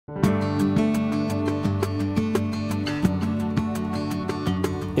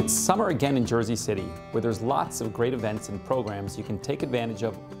It's summer again in Jersey City, where there's lots of great events and programs you can take advantage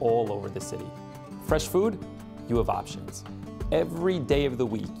of all over the city. Fresh food? You have options. Every day of the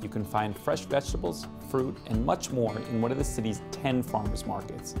week, you can find fresh vegetables, fruit, and much more in one of the city's 10 farmers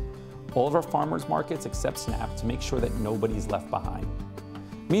markets. All of our farmers markets accept SNAP to make sure that nobody's left behind.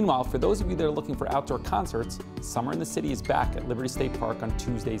 Meanwhile, for those of you that are looking for outdoor concerts, Summer in the City is back at Liberty State Park on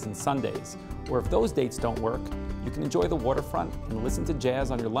Tuesdays and Sundays. Or if those dates don't work, you can enjoy the waterfront and listen to jazz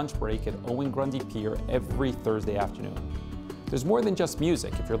on your lunch break at Owen Grundy Pier every Thursday afternoon. There's more than just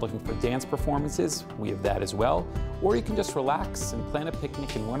music. If you're looking for dance performances, we have that as well. Or you can just relax and plan a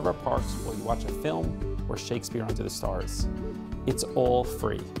picnic in one of our parks while you watch a film or Shakespeare Under the Stars. It's all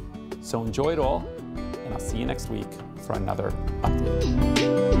free. So enjoy it all, and I'll see you next week for another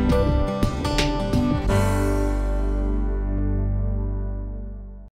update.